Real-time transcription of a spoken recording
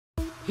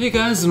Hey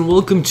guys, and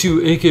welcome to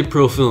AK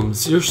Pro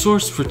Films, your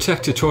source for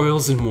tech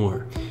tutorials and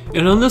more.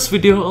 And on this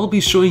video I'll be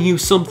showing you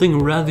something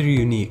rather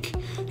unique.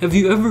 Have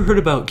you ever heard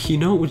about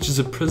Keynote, which is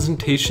a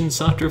presentation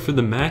software for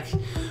the Mac?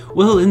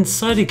 Well,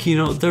 inside of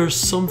Keynote there are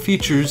some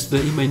features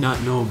that you may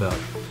not know about.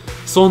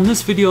 So in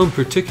this video in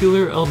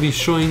particular, I'll be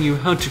showing you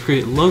how to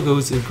create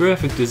logos and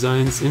graphic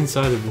designs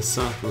inside of this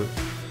software.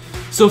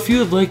 So if you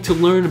would like to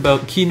learn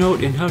about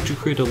Keynote and how to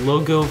create a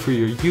logo for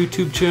your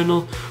YouTube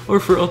channel or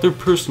for other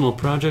personal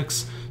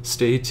projects,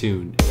 stay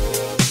tuned.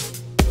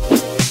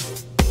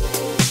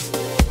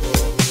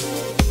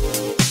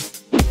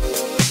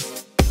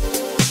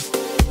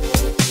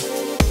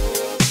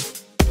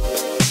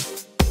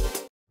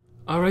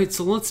 Alright,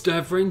 so let's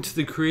dive right into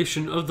the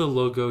creation of the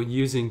logo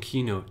using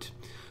Keynote.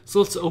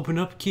 So let's open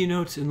up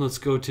Keynote and let's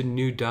go to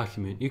New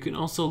Document. You can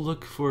also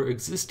look for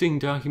existing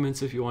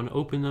documents if you want to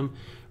open them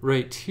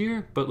right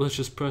here, but let's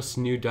just press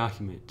New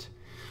Document.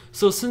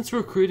 So since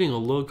we're creating a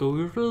logo,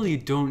 we really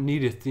don't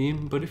need a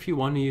theme, but if you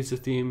want to use a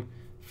theme,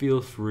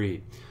 feel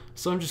free.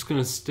 So I'm just going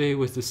to stay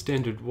with the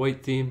standard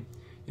white theme,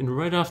 and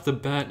right off the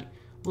bat,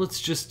 let's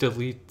just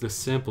delete the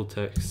sample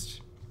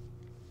text.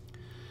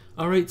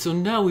 Alright, so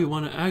now we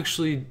want to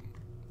actually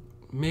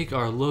make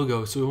our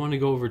logo, so we want to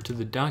go over to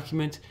the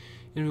document,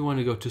 and we want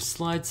to go to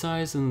slide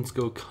size, and let's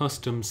go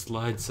custom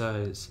slide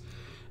size.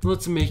 And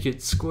let's make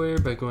it square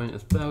by going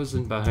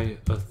 1000 by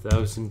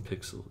 1000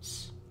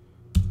 pixels.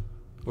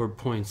 Or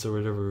points, or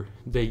whatever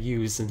they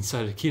use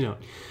inside of Keynote.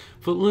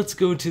 But let's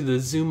go to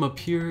the zoom up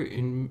here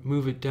and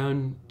move it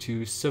down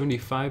to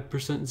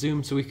 75%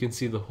 zoom so we can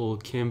see the whole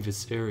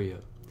canvas area.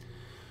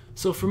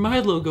 So for my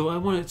logo, I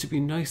want it to be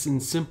nice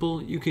and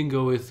simple. You can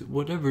go with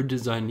whatever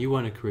design you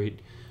want to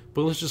create,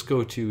 but let's just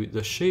go to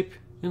the shape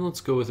and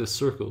let's go with a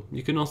circle.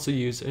 You can also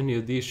use any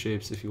of these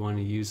shapes if you want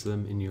to use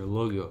them in your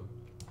logo.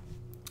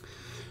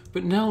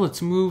 But now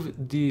let's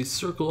move the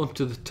circle up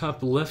to the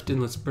top left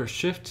and let's press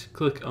shift,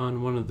 click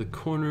on one of the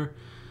corner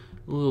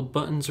little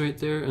buttons right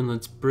there, and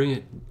let's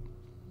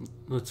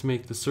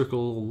make the circle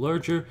a little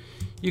larger.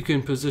 You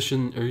can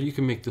position, or you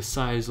can make the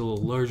size a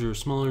little larger or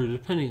smaller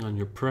depending on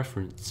your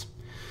preference.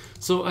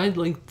 So I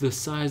like the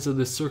size of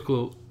this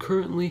circle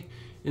currently,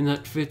 and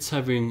that fits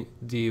having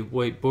the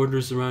white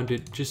borders around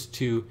it just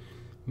to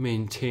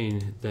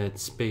maintain that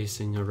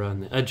spacing around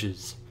the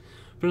edges.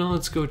 But now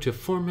let's go to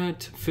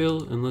Format,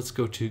 Fill, and let's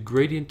go to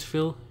Gradient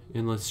Fill,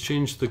 and let's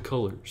change the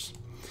colors.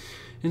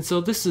 And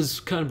so this is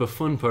kind of a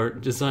fun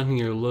part, designing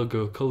your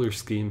logo color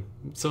scheme.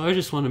 So I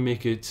just want to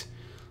make it,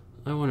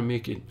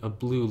 a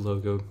blue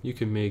logo. You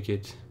can make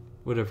it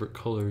whatever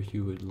color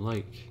you would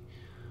like.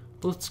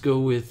 Let's go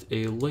with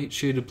a light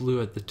shade of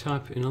blue at the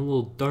top and a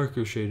little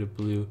darker shade of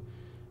blue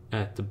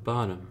at the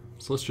bottom.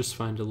 So let's just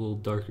find a little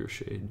darker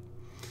shade.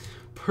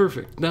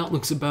 Perfect, that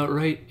looks about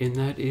right, and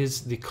that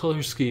is the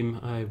color scheme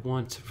I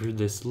want for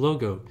this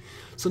logo.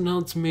 So now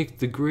let's make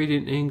the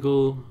gradient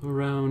angle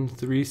around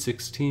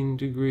 316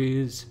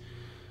 degrees,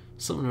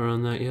 something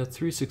around that. Yeah,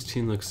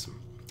 316 looks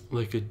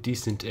like a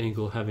decent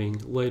angle,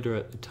 having lighter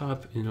at the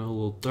top and a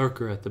little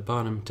darker at the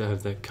bottom to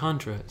have that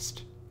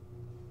contrast.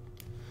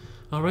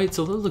 Alright,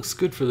 so that looks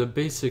good for the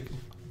basic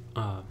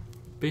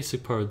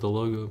part of the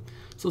logo.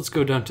 So let's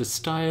go down to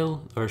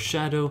Style, or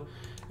Shadow.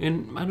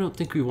 And I don't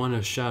think we want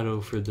a shadow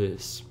for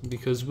this,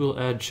 because we'll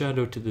add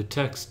shadow to the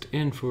text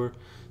and for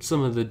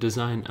some of the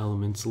design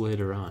elements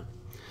later on.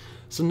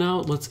 So now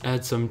let's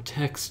add some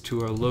text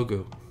to our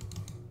logo.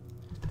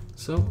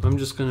 So I'm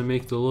just going to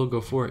make the logo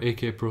for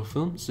AK Pro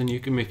Films, and you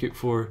can make it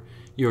for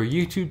your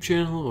YouTube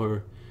channel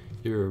or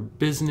your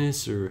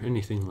business or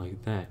anything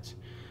like that.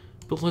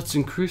 But let's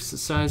increase the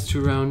size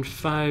to around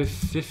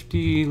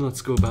 550.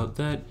 Let's go about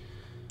that.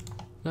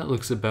 That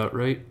looks about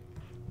right.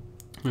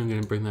 I'm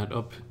going to bring that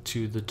up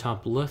to the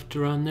top left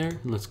around there.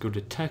 And let's go to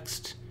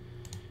text.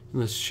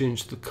 And let's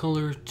change the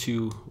color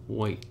to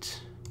white.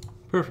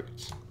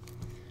 Perfect.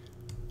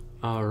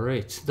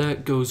 Alright,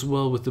 that goes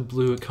well with the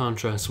blue. It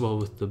contrasts well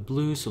with the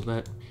blue, so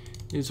that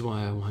is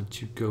why I want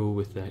to go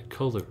with that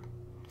color.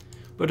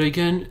 But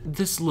again,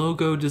 this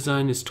logo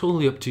design is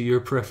totally up to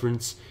your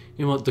preference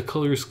and what the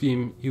color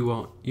scheme you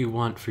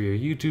want for your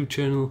YouTube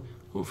channel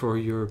or for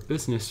your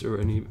business or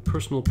any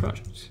personal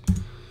projects.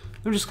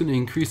 I'm just going to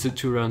increase it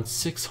to around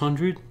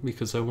 600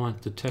 because I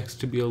want the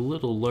text to be a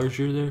little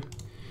larger there.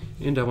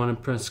 And I want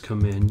to press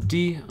Command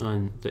D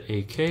on the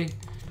AK.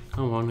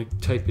 I want to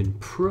type in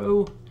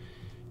Pro.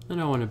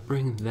 And I want to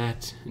bring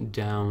that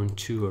down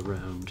to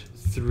around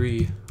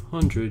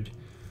 300.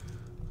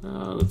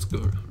 Let's go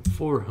around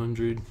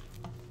 400.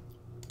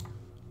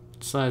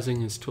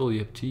 Sizing is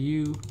totally up to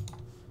you.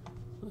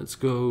 Let's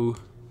go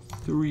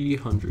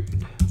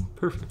 300.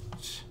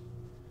 Perfect.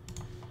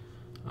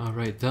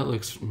 Alright, that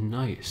looks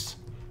nice.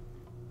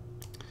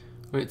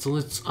 Alright, so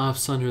let's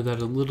off-center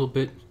that a little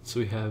bit so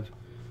we have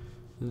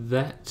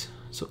that.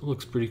 So it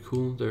looks pretty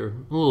cool. They're a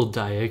little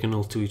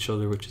diagonal to each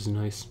other, which is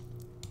nice.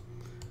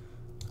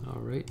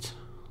 Alright,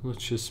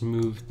 let's just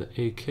move the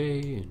AK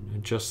and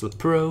adjust the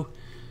Pro.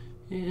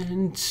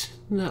 And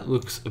that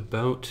looks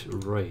about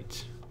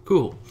right.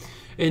 Cool.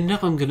 And now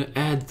I'm going to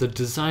add the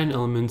design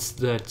elements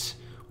that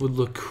would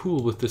look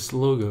cool with this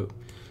logo.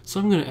 So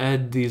I'm going to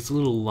add these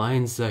little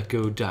lines that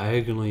go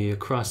diagonally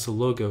across the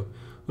logo,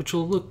 which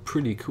will look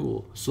pretty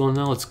cool. So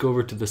now let's go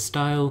over to the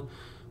style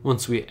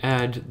once we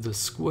add the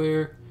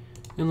square,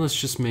 and let's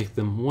just make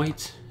them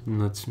white,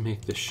 and let's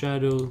make the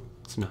shadow,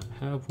 let's not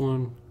have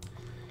one,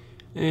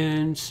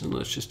 and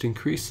let's just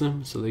increase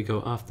them so they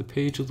go off the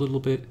page a little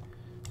bit.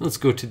 Let's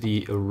go to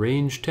the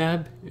Arrange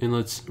tab, and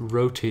let's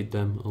rotate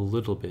them a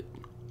little bit.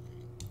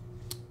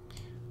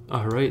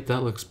 Alright,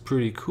 that looks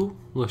pretty cool.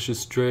 Let's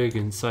just drag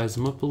and size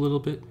them up a little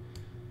bit.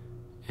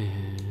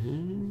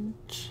 And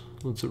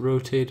let's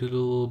rotate it a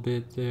little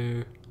bit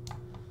there.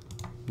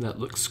 That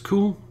looks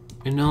cool.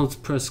 And now let's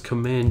press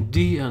Command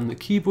D on the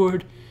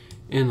keyboard,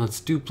 and let's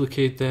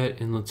duplicate that,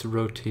 and let's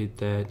rotate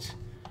that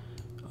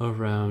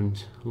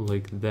around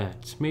like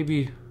that.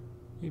 Maybe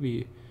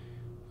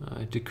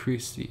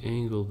decrease the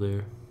angle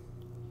there.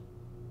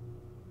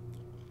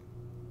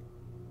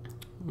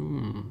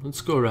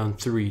 Let's go around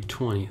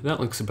 320. That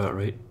looks about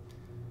right.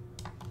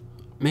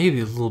 Maybe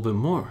a little bit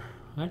more.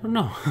 I don't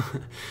know.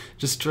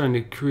 Just trying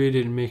to create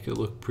it and make it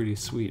look pretty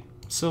sweet.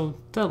 So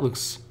that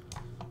looks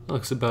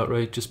about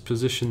right. Just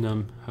position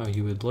them how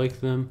you would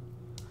like them.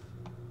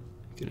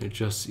 You can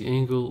adjust the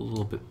angle a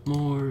little bit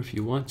more if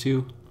you want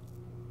to.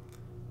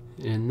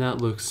 And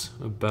that looks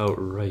about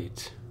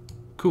right.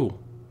 Cool.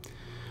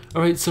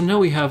 Alright, so now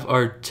we have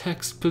our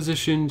text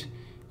positioned,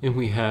 and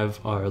we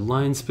have our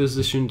lines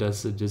positioned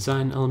as the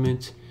design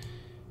element.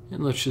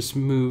 And let's just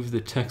move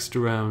the text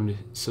around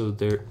so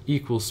they're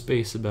equal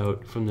space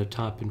about from the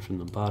top and from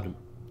the bottom.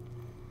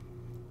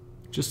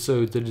 Just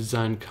so the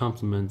design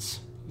complements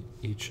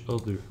each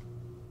other.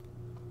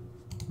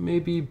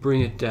 Maybe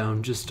bring it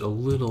down just a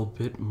little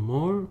bit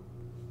more.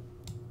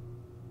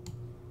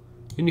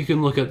 And you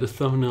can look at the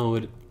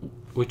thumbnail,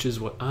 which is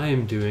what I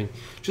am doing,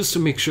 just to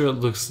make sure it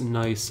looks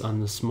nice on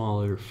the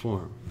smaller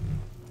form.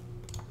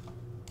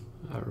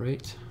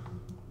 Alright.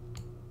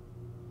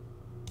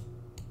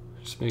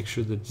 Just make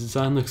sure the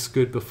design looks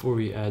good before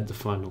we add the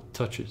final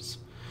touches.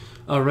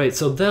 Alright,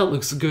 so that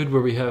looks good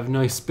where we have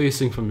nice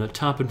spacing from the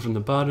top and from the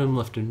bottom,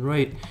 left and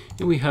right,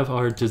 and we have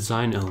our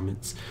design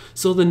elements.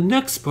 So the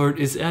next part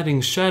is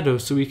adding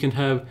shadows so we can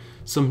have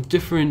some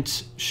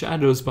different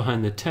shadows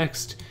behind the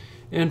text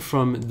and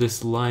from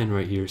this line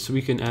right here, so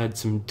we can add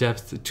some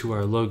depth to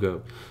our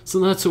logo. So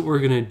that's what we're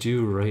going to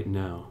do right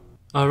now.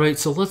 Alright,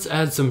 so let's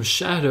add some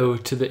shadow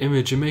to the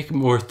image and make it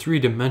more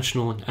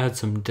three-dimensional and add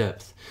some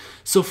depth.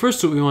 So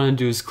first what we want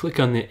to do is click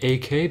on the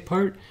AK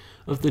part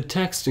of the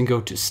text and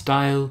go to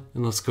Style,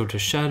 and let's go to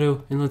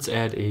Shadow, and let's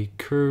add a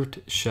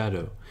curved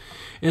shadow.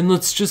 And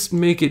let's just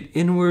make it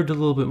inward a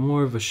little bit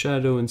more of a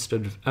shadow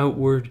instead of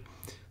outward,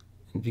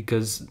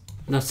 because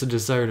that's the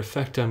desired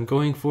effect I'm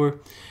going for.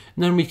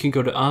 And then we can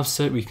go to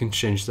Offset, we can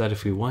change that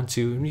if we want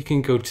to, and we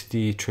can go to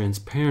the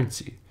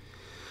Transparency.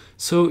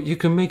 So you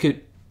can make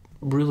it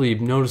really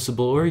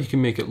noticeable, or you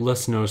can make it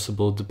less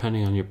noticeable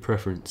depending on your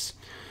preference.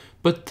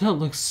 But that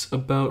looks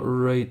about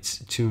right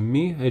to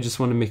me. I just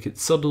want to make it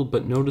subtle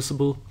but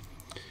noticeable,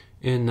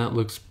 and that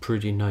looks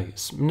pretty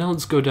nice. Now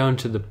let's go down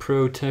to the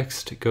Pro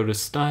text, go to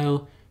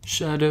Style,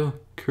 Shadow,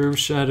 Curve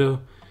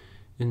Shadow,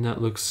 and that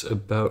looks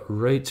about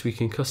right. We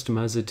can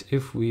customize it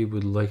if we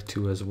would like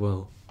to as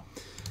well.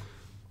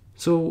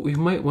 So we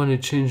might want to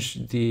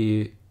change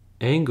the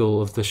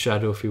angle of the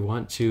shadow if we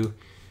want to,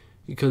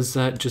 because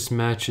that just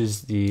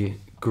matches the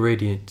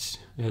gradient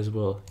as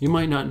well. You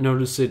might not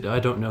notice it, I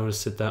don't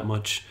notice it that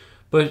much,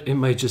 but it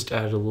might just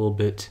add a little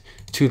bit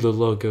to the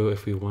logo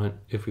if we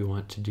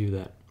want to do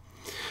that.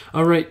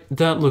 Alright,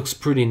 that looks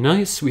pretty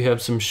nice. We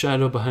have some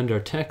shadow behind our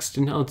text,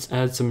 and now let's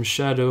add some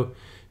shadow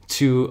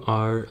to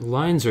our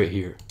lines right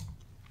here.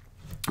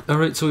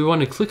 Alright, so we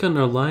want to click on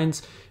our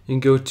lines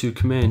and go to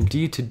Command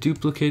D to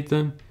duplicate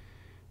them.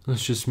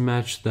 Let's just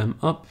match them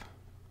up,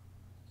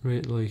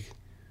 right like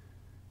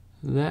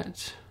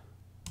that.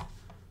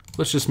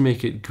 Let's just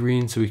make it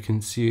green so we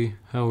can see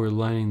how we're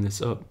lining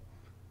this up.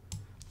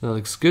 That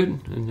looks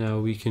good, and now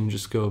we can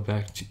just go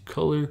back to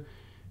color.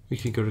 We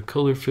can go to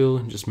color fill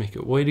and just make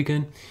it white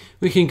again.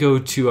 We can go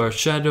to our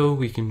shadow,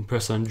 we can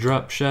press on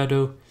drop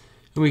shadow,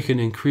 and we can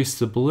increase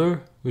the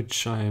blur,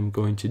 which I am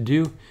going to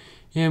do,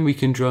 and we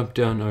can drop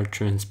down our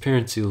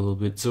transparency a little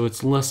bit so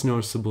it's less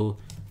noticeable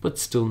but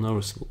still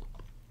noticeable.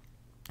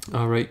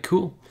 Alright,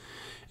 cool.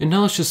 And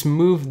now let's just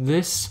move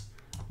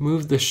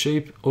the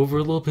shape over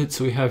a little bit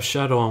so we have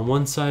shadow on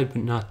one side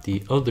but not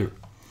the other.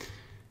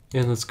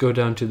 And let's go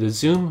down to the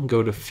zoom,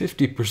 go to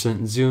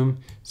 50% zoom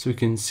so we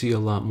can see a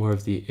lot more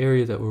of the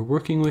area that we're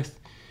working with.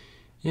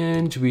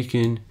 And we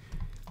can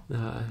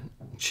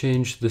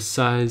change the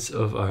size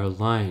of our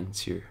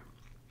lines here.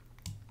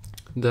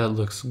 That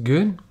looks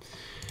good.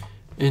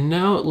 And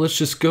now let's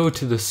just go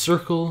to the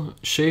circle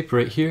shape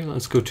right here.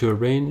 Let's go to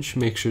Arrange,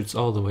 make sure it's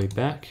all the way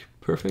back.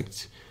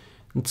 Perfect.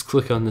 Let's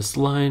click on this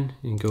line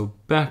and go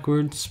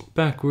backwards,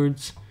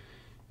 backwards,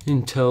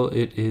 until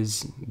it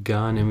is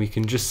gone, and we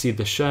can just see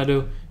the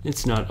shadow.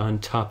 It's not on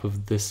top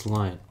of this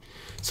line.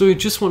 So we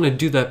just want to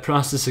do that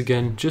process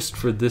again just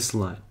for this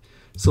line.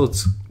 So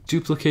let's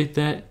duplicate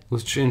that.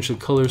 Let's change the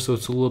color so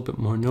it's a little bit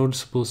more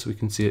noticeable so we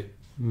can see it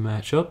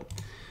match up.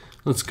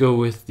 Let's go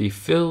with the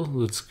fill.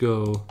 Let's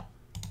go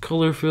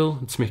color fill.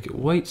 Let's make it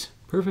white.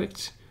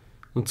 Perfect.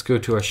 Let's go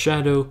to our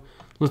shadow.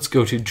 Let's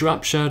go to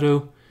drop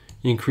shadow.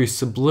 Increase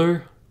the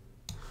blur.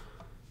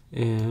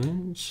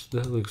 And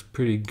that looks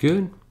pretty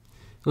good.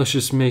 Let's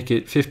just make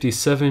it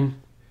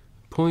 57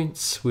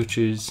 points, which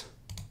is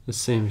the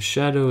same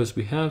shadow as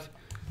we have.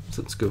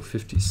 So let's go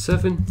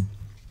 57.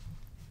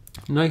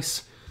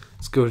 Nice.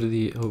 Let's go to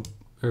the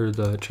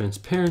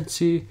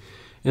transparency,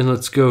 and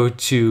let's go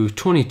to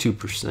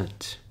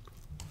 22%.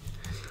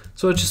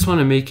 So I just want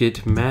to make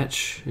it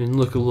match and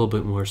look a little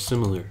bit more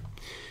similar.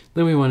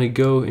 Then we want to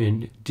go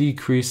and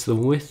decrease the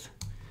width,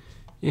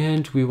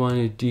 and we want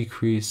to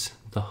decrease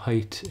the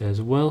height as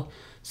well.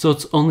 So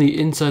it's only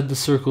inside the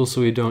circle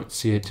so we don't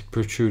see it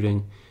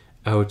protruding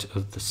out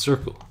of the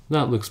circle.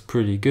 That looks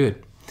pretty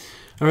good.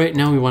 All right,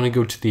 now we want to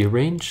go to the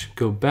arrange,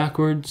 go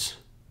backwards,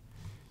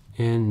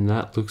 and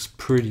that looks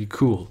pretty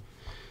cool.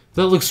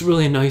 That looks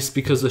really nice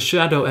because the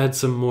shadow adds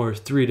some more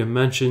 3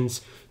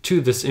 dimensions to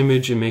this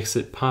image and makes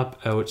it pop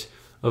out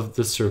of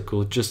the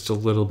circle just a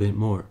little bit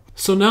more.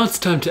 So now it's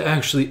time to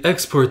actually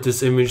export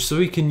this image so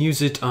we can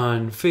use it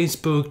on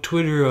Facebook,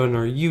 Twitter, on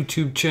our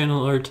YouTube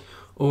channel art,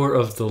 or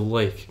of the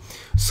like.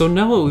 So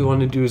now what we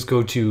want to do is go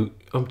up to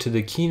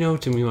the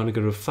Keynote, and we want to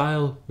go to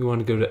File, we want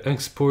to go to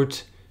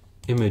Export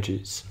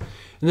Images.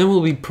 And then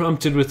we'll be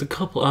prompted with a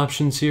couple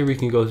options here. We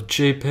can go to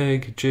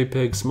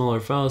JPEG,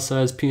 smaller file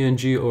size,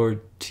 PNG,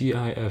 or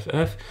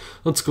TIFF.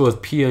 Let's go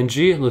with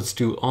PNG. Let's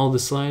do all the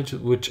slides,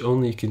 which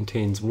only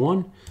contains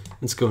 1.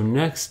 Let's go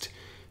next,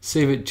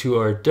 save it to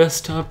our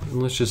desktop,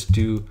 and let's just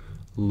do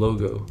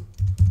logo.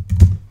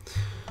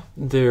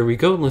 There we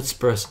go. Let's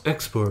press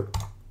export.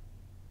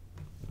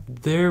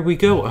 There we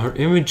go. Our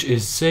image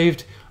is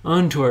saved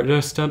onto our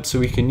desktop so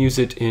we can use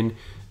it in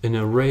an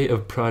array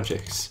of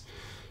projects.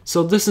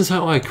 So this is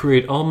how I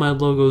create all my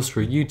logos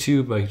for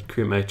YouTube. I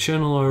create my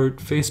channel art,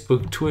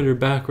 Facebook, Twitter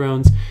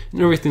backgrounds,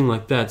 and everything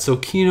like that. So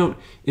Keynote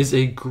is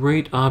a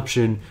great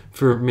option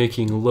for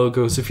making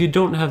logos if you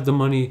don't have the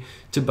money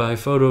to buy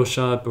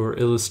Photoshop or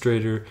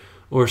Illustrator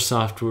or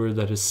software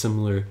that is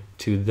similar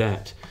to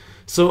that.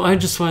 So I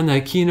just find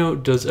that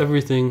Keynote does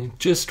everything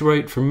just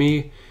right for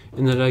me,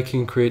 and that I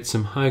can create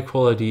some high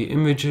quality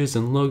images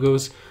and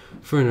logos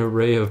for an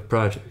array of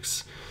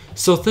projects.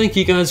 So thank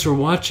you guys for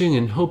watching,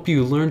 and hope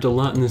you learned a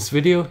lot in this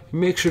video.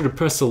 Make sure to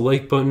press the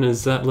like button,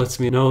 as that lets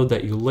me know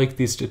that you like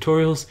these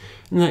tutorials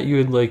and that you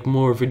would like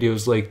more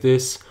videos like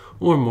this,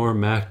 or more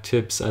Mac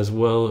tips as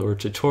well, or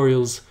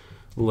tutorials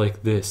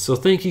like this. So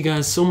thank you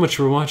guys so much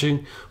for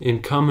watching,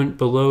 and comment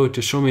below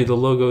to show me the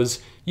logos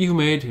you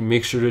made, and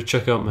make sure to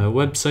check out my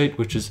website,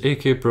 which is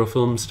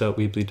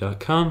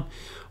akprofilms.weebly.com,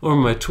 or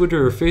my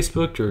Twitter or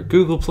Facebook or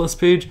Google Plus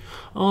page,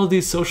 all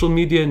these social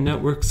media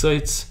network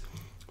sites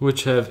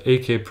which have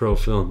AK Pro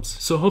Films.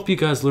 So hope you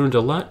guys learned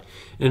a lot,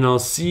 and I'll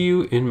see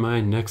you in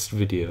my next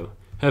video.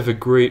 Have a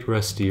great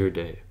rest of your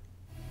day.